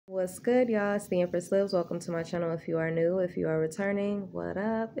What's good, y'all? It's the Empress Lives. Welcome to my channel. If you are new, if you are returning, what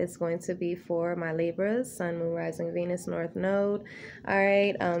up? It's going to be for my Libras, Sun, Moon, Rising, Venus, North Node. All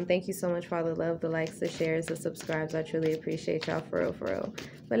right. Thank you so much for all the love, the likes, the shares, the subscribes. I truly appreciate y'all for real, for real.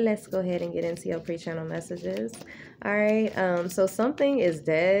 But let's go ahead and get into your pre-channel messages. All right. So something is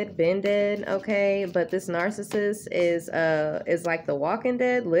dead, been dead, okay? But this narcissist is like the Walkin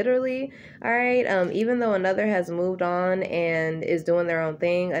Dead, literally. All right. Even though another has moved on and is doing their own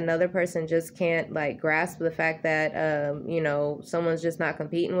thing, another person just can't like grasp the fact that someone's just not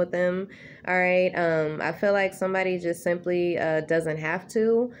competing with them. All right. I feel like somebody just simply doesn't have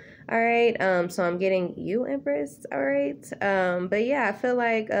to. All right. So I'm getting you, Empress. All right. But yeah, I feel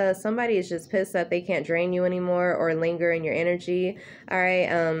like somebody is just pissed that they can't drain you anymore or linger in your energy. All right.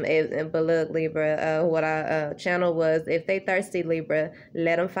 But look, Libra, what I channel was, if they thirsty, Libra,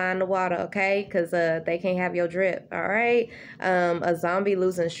 let them find the water, okay? Because they can't have your drip. All right. A zombie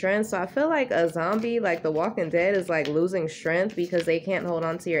losing strength. So I feel like a zombie, like the Walking Dead, is like losing strength because they can't hold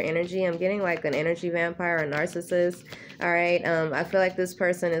on to your energy. I'm getting like an energy vampire, a narcissist. All right. I feel like this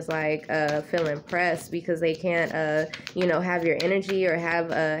person is like feeling pressed because they can't have your energy or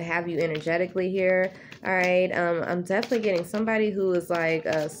have you energetically here. All right. I'm definitely getting somebody who is like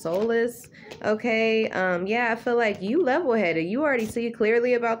soulless. Okay. Yeah, I feel like you level-headed. You already see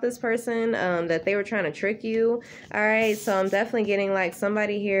clearly about this person, that they were trying to trick you. All right. So I'm definitely getting like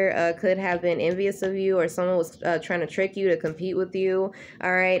somebody here could have been envious of you, or someone was trying to trick you to compete with you.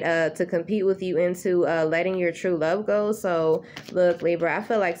 All right. To compete with you into letting your true love go. So look, Libra, I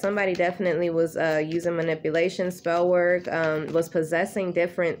feel like somebody definitely was using manipulation, spell work, was possessing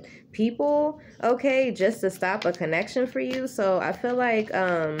different people, okay, just to stop a connection for you. So I feel like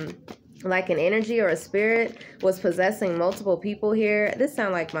an energy or a spirit was possessing multiple people here. This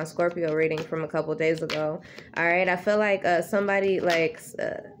sounds like my Scorpio reading from a couple days ago. All right, I feel like somebody like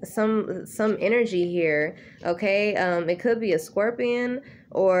some energy here. Okay, it could be a Scorpion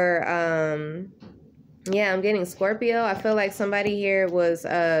or yeah, I'm getting Scorpio. I feel like somebody here was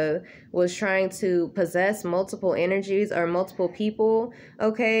trying to possess multiple energies or multiple people,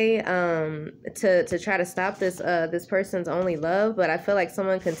 okay, to try to stop this person's only love. But I feel like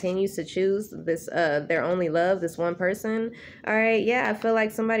someone continues to choose this their only love, this one person. All right, yeah, I feel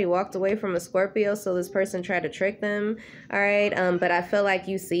like somebody walked away from a Scorpio, so this person tried to trick them. All right, but I feel like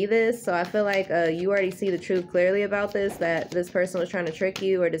you see this, so I feel like you already see the truth clearly about this, that this person was trying to trick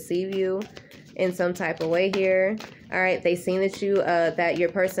you or deceive you in some type of way here. All right, they seen that you that your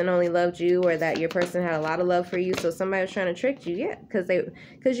person only loved you, or that your person had a lot of love for you, so somebody was trying to trick you. Yeah,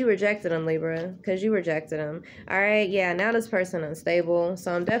 because you rejected them, Libra, because you rejected them. All right, yeah, now this person unstable.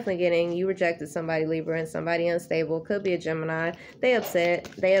 So I'm definitely getting you rejected somebody, Libra, and somebody unstable. Could be a Gemini. They upset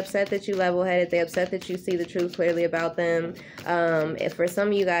that you level-headed. They upset that you see the truth clearly about them. If for some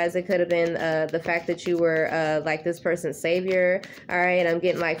of you guys, it could have been the fact that you were like this person's savior. All right, I'm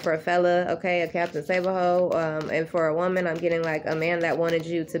getting like for a fella, okay, a Captain Saberho, and for a woman, I'm getting like a man that wanted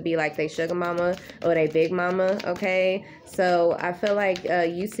you to be like they sugar mama or they big mama, okay? So I feel like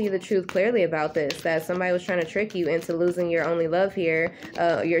you see the truth clearly about this, that somebody was trying to trick you into losing your only love here,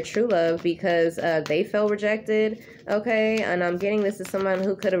 your true love, because they felt rejected, okay? And I'm getting this is someone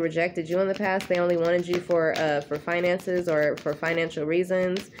who could have rejected you in the past. They only wanted you for finances or for financial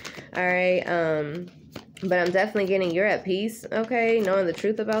reasons, all right? But I'm definitely getting you're at peace, okay, knowing the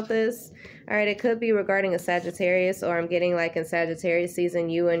truth about this. All right, it could be regarding a Sagittarius, or I'm getting like in Sagittarius season,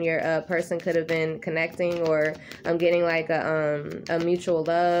 you and your person could have been connecting, or I'm getting like a mutual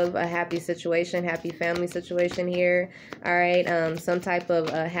love, a happy situation, happy family situation here. All right, some type of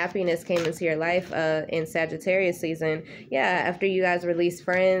happiness came into your life in Sagittarius season. Yeah, after you guys released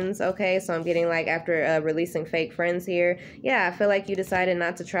friends, okay, so I'm getting like after releasing fake friends here. Yeah, I feel like you decided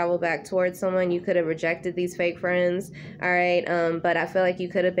not to travel back towards someone. You could have rejected these fake friends. All right, but I feel like you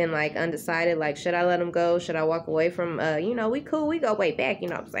could have been like undecided, like, should I let them go? Should I walk away from, we cool, we go way back, you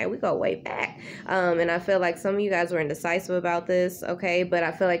know what I'm saying? We go way back. And I feel like some of you guys were indecisive about this, okay? But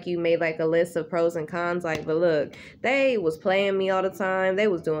I feel like you made like a list of pros and cons, like, but look, they was playing me all the time. They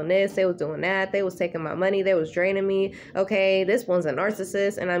was doing this, they was doing that. They was taking my money, they was draining me, okay? This one's a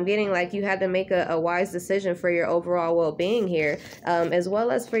narcissist. And I'm getting like you had to make a wise decision for your overall well-being here, as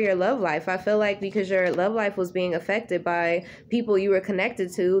well as for your love life. I feel like because your love life was being affected by people you were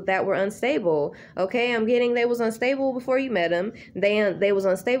connected to that were unstable. Okay, I'm getting they was unstable before you met them. They was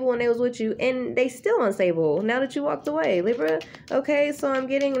unstable when they was with you, and they still unstable now that you walked away, Libra. Okay, so I'm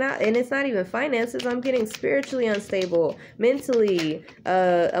getting not, and it's not even finances. I'm getting spiritually unstable, mentally,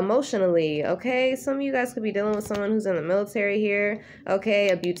 emotionally. Okay, some of you guys could be dealing with someone who's in the military here. Okay,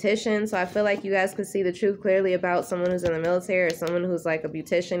 a beautician. So I feel like you guys could see the truth clearly about someone who's in the military or someone who's like a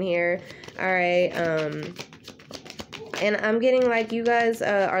beautician here. All right. And I'm getting like you guys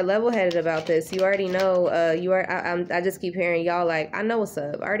are level-headed about this. You already know. I just keep hearing y'all like, I know what's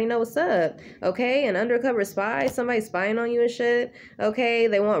up. I already know what's up. Okay, an undercover spy, somebody spying on you and shit. Okay,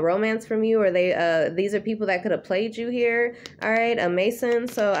 they want romance from you, or these are people that could have played you here. All right, a Mason.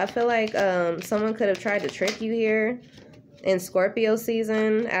 So I feel like someone could have tried to trick you here in Scorpio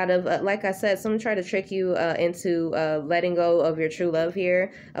season out of, like I said, someone tried to trick you into letting go of your true love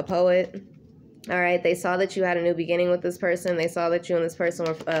here, a poet. All right, they saw that you had a new beginning with this person. They saw that you and this person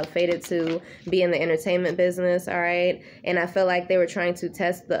were fated to be in the entertainment business. All right, and I feel like they were trying to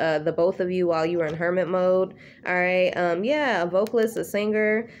test the both of you while you were in hermit mode. All right, yeah, a vocalist, a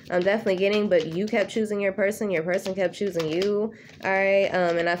singer. I'm definitely getting, but you kept choosing your person kept choosing you. All right,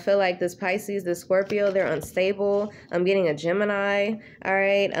 and I feel like this Pisces, this Scorpio, they're unstable. I'm getting a Gemini. All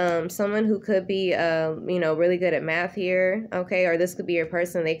right, someone who could be, you know, really good at math here. Okay, or this could be your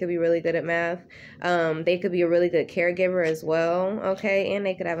person. They could be really good at math. They could be a really good caregiver as well, okay, and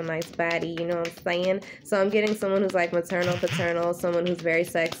they could have a nice body, you know what I'm saying? So I'm getting someone who's like maternal, paternal, someone who's very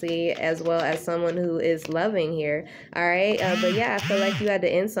sexy, as well as someone who is loving here. All right, but yeah, I feel like you had to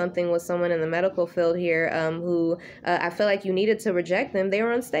end something with someone in the medical field here, who I feel like you needed to reject them. They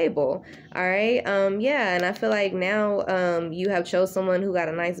were unstable. All right, yeah, and I feel like now you have chose someone who got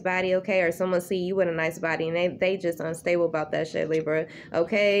a nice body, okay, or someone see you with a nice body, and they just unstable about that shit, Libra.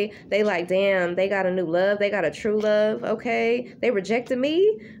 Okay, they like, damn, they got a new love, they got a true love. Okay, they rejected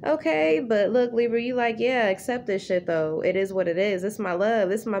me. Okay, but look, Libra, you like, yeah, accept this shit though. It is what it is. It's my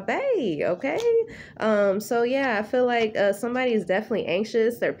love, it's my bae. Okay, so yeah, I feel like somebody is definitely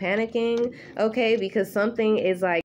anxious. They're panicking. Okay, because something is like